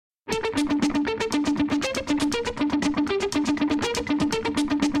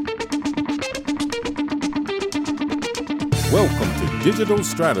Welcome to Digital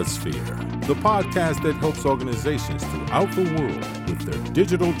Stratosphere, the podcast that helps organizations throughout the world with their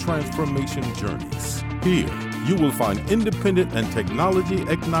digital transformation journeys. Here, you will find independent and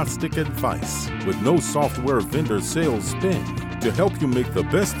technology-agnostic advice with no software vendor sales spin to help you make the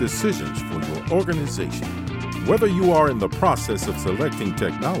best decisions for your organization. Whether you are in the process of selecting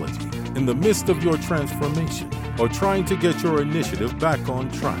technology, in the midst of your transformation, or trying to get your initiative back on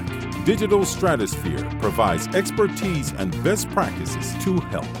track, Digital Stratosphere provides expertise and best practices to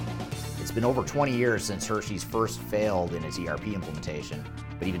help. It's been over 20 years since Hershey's first failed in its ERP implementation,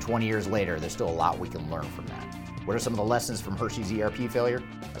 but even 20 years later, there's still a lot we can learn from that. What are some of the lessons from Hershey's ERP failure?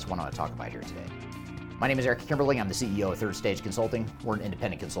 That's what I want to talk about here today. My name is Eric Kimberling. I'm the CEO of Third Stage Consulting. We're an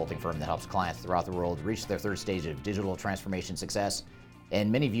independent consulting firm that helps clients throughout the world reach their third stage of digital transformation success.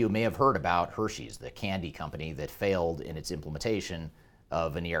 And many of you may have heard about Hershey's, the candy company that failed in its implementation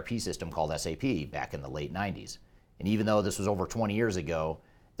of an ERP system called SAP back in the late 90s. And even though this was over 20 years ago,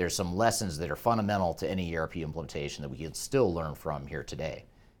 there's some lessons that are fundamental to any ERP implementation that we can still learn from here today.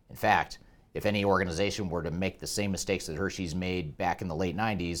 In fact, if any organization were to make the same mistakes that Hershey's made back in the late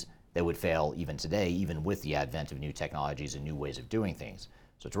 90s, they would fail even today, even with the advent of new technologies and new ways of doing things.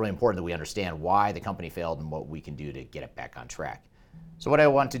 So it's really important that we understand why the company failed and what we can do to get it back on track. So what I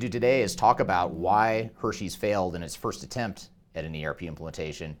want to do today is talk about why Hershey's failed in its first attempt at an ERP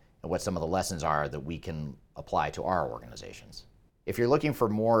implementation and what some of the lessons are that we can apply to our organizations. If you're looking for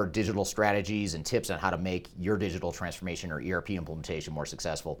more digital strategies and tips on how to make your digital transformation or ERP implementation more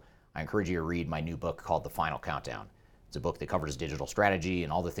successful, I encourage you to read my new book called The Final Countdown. It's a book that covers digital strategy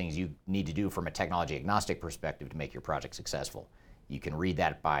and all the things you need to do from a technology agnostic perspective to make your project successful. You can read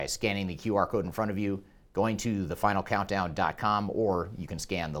that by scanning the QR code in front of you, going to thefinalcountdown.com, or you can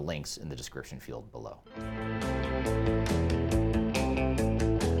scan the links in the description field below.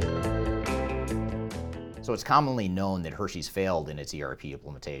 So it's commonly known that Hershey's failed in its ERP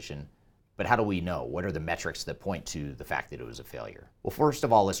implementation, but how do we know? What are the metrics that point to the fact that it was a failure? Well, first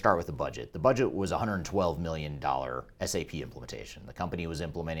of all, let's start with the budget. The budget was a $112 million SAP implementation. The company was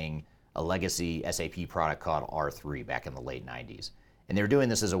implementing a legacy SAP product called R3 back in the late 90s. And they were doing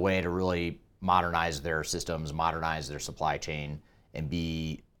this as a way to really modernize their systems, modernize their supply chain, and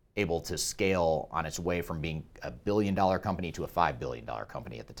be able to scale on its way from being a billion-dollar company to a $5 billion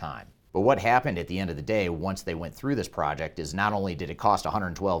company at the time. But what happened at the end of the day once they went through this project is not only did it cost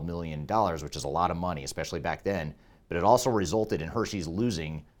 $112 million, which is a lot of money, especially back then, but it also resulted in Hershey's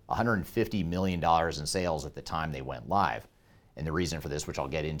losing $150 million in sales at the time they went live. And the reason for this, which I'll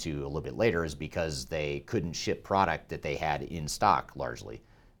get into a little bit later, is because they couldn't ship product that they had in stock largely.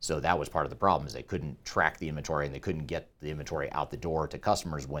 So that was part of the problem, is they couldn't track the inventory and they couldn't get the inventory out the door to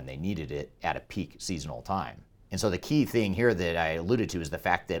customers when they needed it at a peak seasonal time. And so the key thing here that I alluded to is the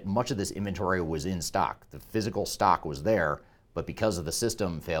fact that much of this inventory was in stock. The physical stock was there, but because of the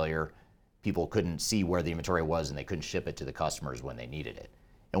system failure, people couldn't see where the inventory was and they couldn't ship it to the customers when they needed it.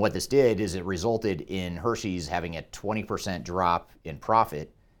 And what this did is it resulted in Hershey's having a 20% drop in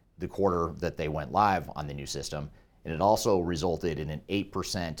profit the quarter that they went live on the new system. And it also resulted in an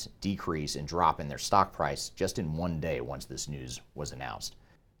 8% decrease in drop in their stock price just in one day once this news was announced.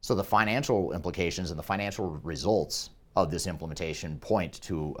 So the financial implications and the financial results of this implementation point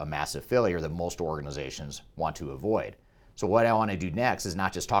to a massive failure that most organizations want to avoid. So what I want to do next is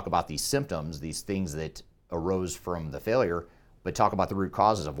not just talk about these symptoms, these things that arose from the failure, but talk about the root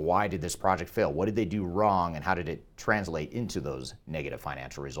causes of why did this project fail? What did they do wrong and how did it translate into those negative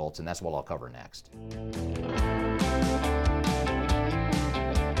financial results? And that's what I'll cover next.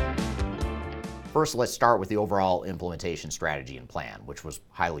 First, let's start with the overall implementation strategy and plan, which was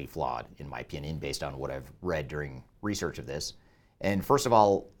highly flawed, in my opinion, based on what I've read during research of this. And first of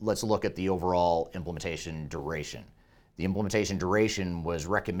all, let's look at the overall implementation duration. The implementation duration was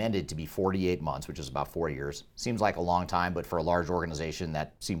recommended to be 48 months, which is about 4 years. Seems like a long time, but for a large organization,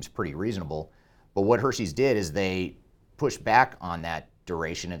 that seems pretty reasonable. But what Hershey's did is they pushed back on that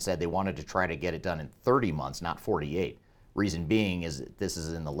duration and said they wanted to try to get it done in 30 months, not 48. Reason being is that this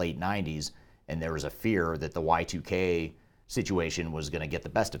is in the late 90s, and there was a fear that the Y2K situation was going to get the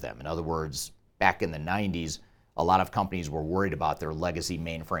best of them. In other words, back in the 90s, a lot of companies were worried about their legacy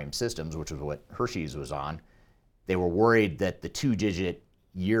mainframe systems, which was what Hershey's was on. They were worried that the 2-digit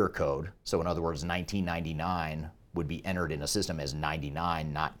year code, so in other words, 1999, would be entered in a system as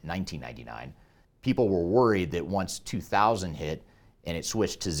 99, not 1999. People were worried that once 2000 hit and it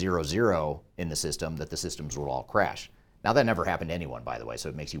switched to 00 in the system, that the systems would all crash. Now, that never happened to anyone, by the way, so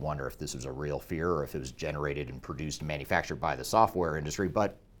it makes you wonder if this was a real fear or if it was generated and produced and manufactured by the software industry,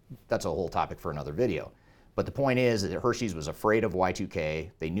 but that's a whole topic for another video. But the point is that Hershey's was afraid of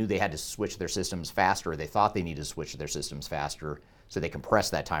Y2K. They knew they had to switch their systems faster. They thought they needed to switch their systems faster, so they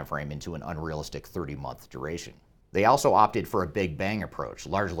compressed that time frame into an unrealistic 30-month duration. They also opted for a big bang approach,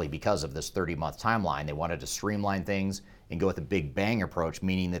 largely because of this 30-month timeline. They wanted to streamline things and go with a big bang approach,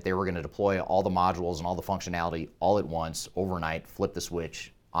 meaning that they were going to deploy all the modules and all the functionality all at once, overnight, flip the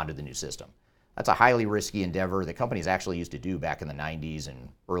switch onto the new system. That's a highly risky endeavor that companies actually used to do back in the 90s and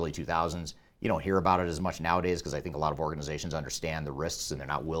early 2000s. You don't hear about it as much nowadays because I think a lot of organizations understand the risks and they're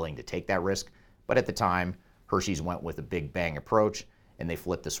not willing to take that risk. But at the time, Hershey's went with a big bang approach and they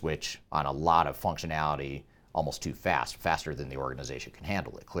flipped the switch on a lot of functionality almost too fast, faster than the organization can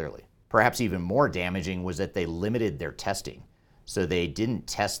handle it, clearly. Perhaps even more damaging was that they limited their testing. So they didn't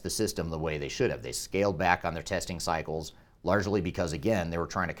test the system the way they should have. They scaled back on their testing cycles, largely because, again, they were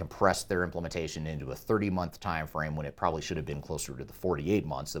trying to compress their implementation into a 30-month time frame when it probably should have been closer to the 48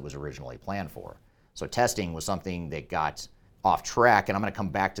 months that was originally planned for. So testing was something that got off track, and I'm going to come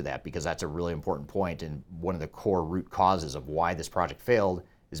back to that because that's a really important point, and one of the core root causes of why this project failed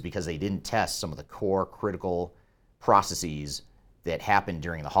is because they didn't test some of the core critical processes that happened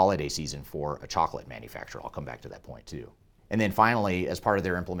during the holiday season for a chocolate manufacturer. I'll come back to that point too. And then finally, as part of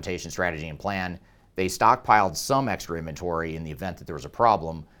their implementation strategy and plan, they stockpiled some extra inventory in the event that there was a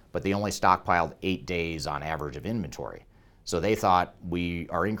problem, but they only stockpiled 8 days on average of inventory. So they thought, we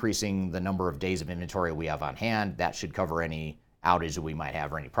are increasing the number of days of inventory we have on hand. That should cover any outage that we might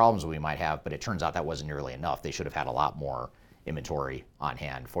have or any problems that we might have, but it turns out that wasn't nearly enough. They should have had a lot more inventory on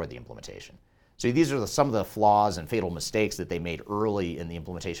hand for the implementation. So these are some of the flaws and fatal mistakes that they made early in the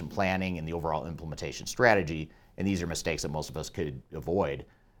implementation planning and the overall implementation strategy, and these are mistakes that most of us could avoid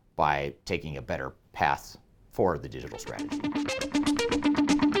by taking a better path for the digital strategy.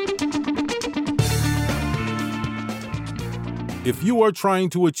 If you are trying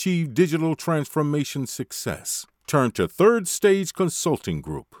to achieve digital transformation success, turn to Third Stage Consulting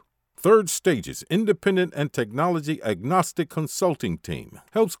Group. Third Stage's independent and technology-agnostic consulting team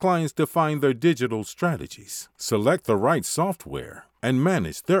helps clients define their digital strategies, select the right software, and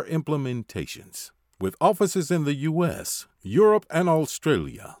manage their implementations. With offices in the U.S., Europe, and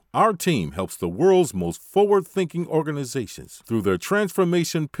Australia, our team helps the world's most forward-thinking organizations through their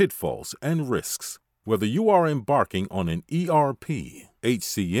transformation pitfalls and risks. Whether you are embarking on an ERP,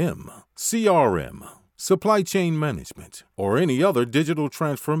 HCM, CRM, supply chain management, or any other digital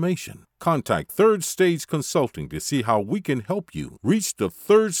transformation, contact Third Stage Consulting to see how we can help you reach the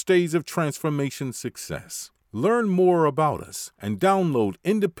third stage of transformation success. Learn more about us and download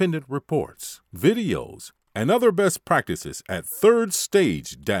independent reports, videos, and other best practices at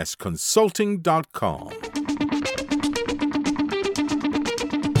thirdstage-consulting.com.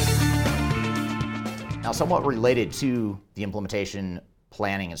 Now, somewhat related to the implementation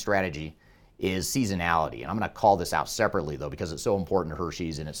planning and strategy is seasonality. And I'm going to call this out separately, though, because it's so important to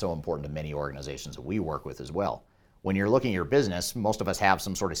Hershey's and it's so important to many organizations that we work with as well. When you're looking at your business, most of us have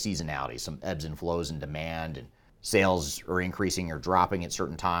some sort of seasonality, some ebbs and flows in demand, and sales are increasing or dropping at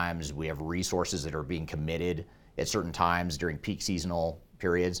certain times. We have resources that are being committed at certain times during peak seasonal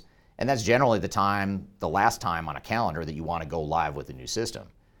periods. And that's generally the last time on a calendar that you want to go live with a new system.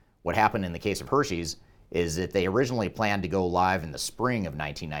 What happened in the case of Hershey's is that they originally planned to go live in the spring of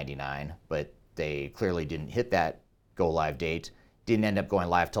 1999, but they clearly didn't hit that go live date, didn't end up going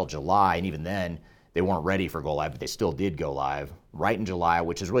live till July, and even then they weren't ready for go live, but they still did go live right in July,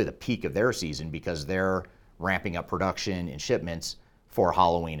 which is really the peak of their season because they're ramping up production and shipments for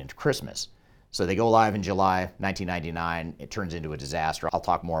Halloween and Christmas. So they go live in July 1999, it turns into a disaster. I'll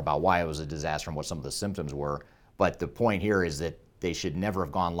talk more about why it was a disaster and what some of the symptoms were, but the point here is that they should never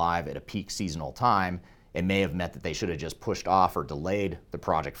have gone live at a peak seasonal time. It may have meant that they should have just pushed off or delayed the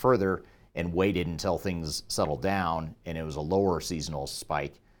project further and waited until things settled down and it was a lower seasonal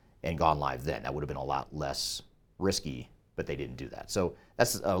spike and gone live then. That would have been a lot less risky, but they didn't do that. So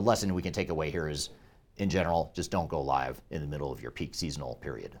that's a lesson we can take away here is, in general, just don't go live in the middle of your peak seasonal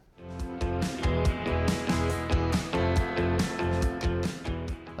period.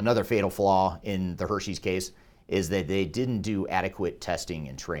 Another fatal flaw in the Hershey's case is that they didn't do adequate testing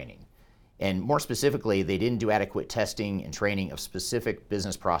and training. And more specifically, they didn't do adequate testing and training of specific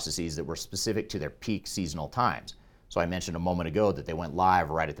business processes that were specific to their peak seasonal times. So I mentioned a moment ago that they went live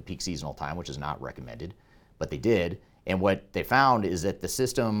right at the peak seasonal time, which is not recommended, but they did. And what they found is that the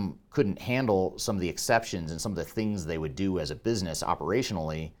system couldn't handle some of the exceptions and some of the things they would do as a business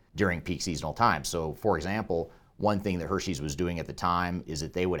operationally during peak seasonal time. So for example, one thing that Hershey's was doing at the time is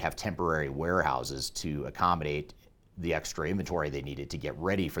that they would have temporary warehouses to accommodate the extra inventory they needed to get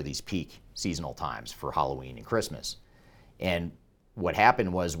ready for these peak seasonal times for Halloween and Christmas. And what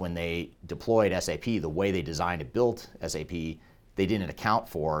happened was when they deployed SAP, the way they designed and built SAP, they didn't account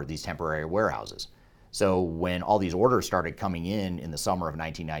for these temporary warehouses. So when all these orders started coming in the summer of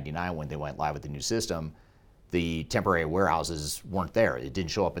 1999, when they went live with the new system, the temporary warehouses weren't there. It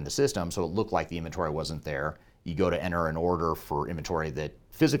didn't show up in the system, so it looked like the inventory wasn't there. You go to enter an order for inventory that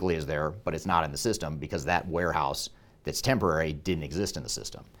physically is there, but it's not in the system because that warehouse that's temporary didn't exist in the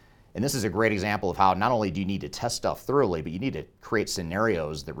system. And this is a great example of how not only do you need to test stuff thoroughly, but you need to create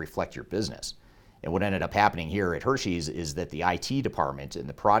scenarios that reflect your business. And what ended up happening here at Hershey's is that the IT department and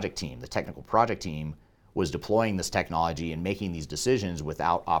the project team, the technical project team, was deploying this technology and making these decisions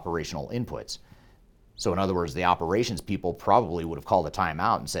without operational inputs. So in other words, the operations people probably would have called a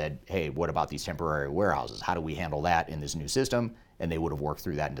timeout and said, hey, what about these temporary warehouses? How do we handle that in this new system? And they would have worked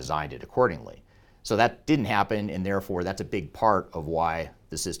through that and designed it accordingly. So that didn't happen, and therefore that's a big part of why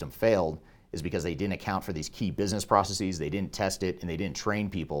the system failed, is because they didn't account for these key business processes, they didn't test it, and they didn't train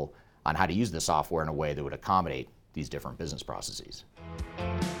people on how to use the software in a way that would accommodate these different business processes.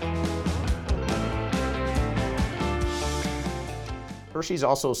 Hershey's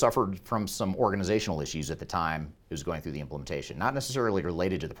also suffered from some organizational issues at the time it was going through the implementation, not necessarily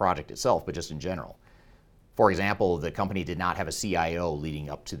related to the project itself, but just in general. For example, the company did not have a CIO leading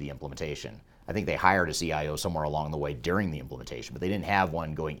up to the implementation. I think they hired a CIO somewhere along the way during the implementation, but they didn't have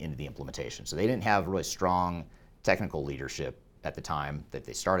one going into the implementation. So they didn't have really strong technical leadership at the time that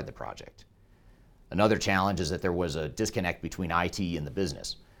they started the project. Another challenge is that there was a disconnect between IT and the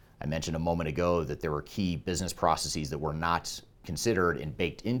business. I mentioned a moment ago that there were key business processes that were not considered and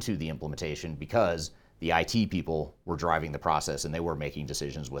baked into the implementation because the IT people were driving the process and they were making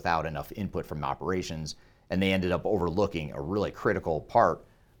decisions without enough input from operations, and they ended up overlooking a really critical part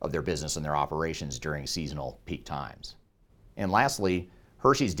of their business and their operations during seasonal peak times. And lastly,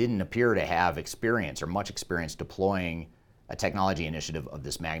 Hershey's didn't appear to have experience or much experience deploying a technology initiative of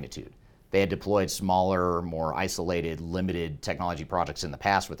this magnitude. They had deployed smaller, more isolated, limited technology projects in the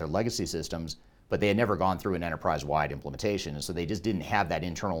past with their legacy systems, but they had never gone through an enterprise-wide implementation, and so they just didn't have that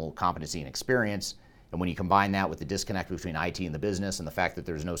internal competency and experience. And when you combine that with the disconnect between IT and the business and the fact that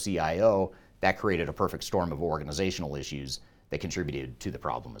there's no CIO, that created a perfect storm of organizational issues that contributed to the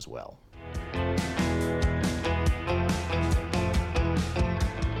problem as well.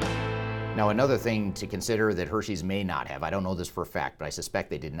 Now, another thing to consider that Hershey's may not have, I don't know this for a fact, but I suspect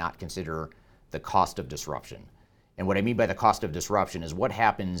they did not consider the cost of disruption. And what I mean by the cost of disruption is what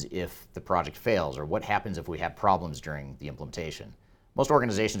happens if the project fails, or what happens if we have problems during the implementation. Most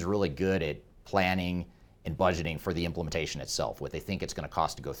organizations are really good at planning and budgeting for the implementation itself, what they think it's going to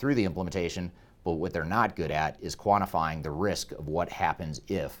cost to go through the implementation, but what they're not good at is quantifying the risk of what happens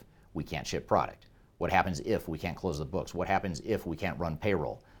if we can't ship product, what happens if we can't close the books, what happens if we can't run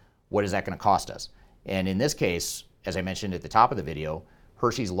payroll, what is that going to cost us? And in this case, as I mentioned at the top of the video,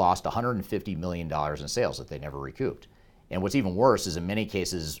 Hershey's lost $150 million in sales that they never recouped. And what's even worse is in many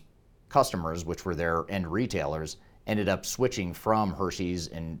cases, customers, which were their end retailers, ended up switching from Hershey's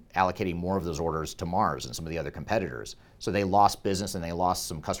and allocating more of those orders to Mars and some of the other competitors. So they lost business and they lost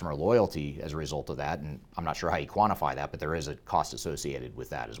some customer loyalty as a result of that. And I'm not sure how you quantify that, but there is a cost associated with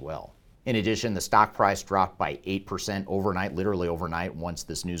that as well. In addition, the stock price dropped by 8% overnight, literally overnight, once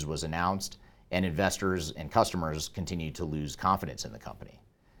this news was announced, and investors and customers continued to lose confidence in the company.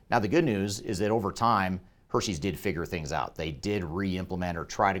 Now, the good news is that over time, Hershey's did figure things out. They did re-implement or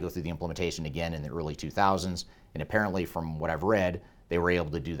try to go through the implementation again in the early 2000s, and apparently from what I've read, they were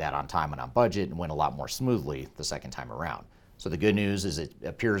able to do that on time and on budget and went a lot more smoothly the second time around. So the good news is it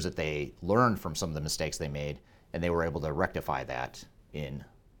appears that they learned from some of the mistakes they made, and they were able to rectify that in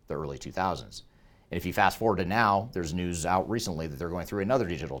the early 2000s. And if you fast forward to now, there's news out recently that they're going through another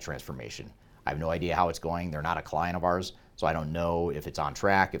digital transformation. I have no idea how it's going. They're not a client of ours, so I don't know if it's on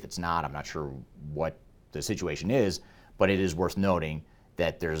track. If it's not, I'm not sure what the situation is, but it is worth noting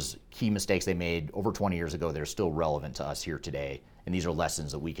that there's key mistakes they made over 20 years ago that are still relevant to us here today, and these are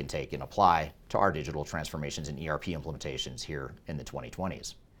lessons that we can take and apply to our digital transformations and ERP implementations here in the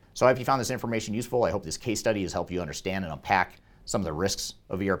 2020s. So I hope you found this information useful. I hope this case study has helped you understand and unpack some of the risks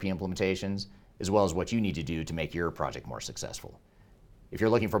of ERP implementations, as well as what you need to do to make your project more successful. If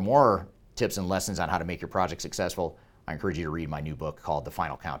you're looking for more tips and lessons on how to make your project successful, I encourage you to read my new book called The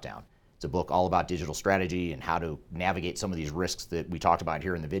Final Countdown. It's a book all about digital strategy and how to navigate some of these risks that we talked about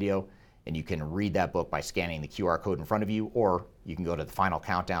here in the video. And you can read that book by scanning the QR code in front of you, or you can go to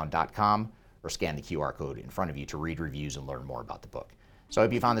thefinalcountdown.com or scan the QR code in front of you to read reviews and learn more about the book. So I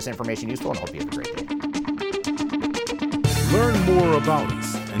hope you found this information useful, and I hope you have a great day. Learn more about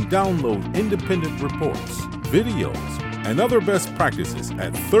us and download independent reports, videos, and other best practices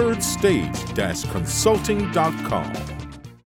at thirdstage-consulting.com.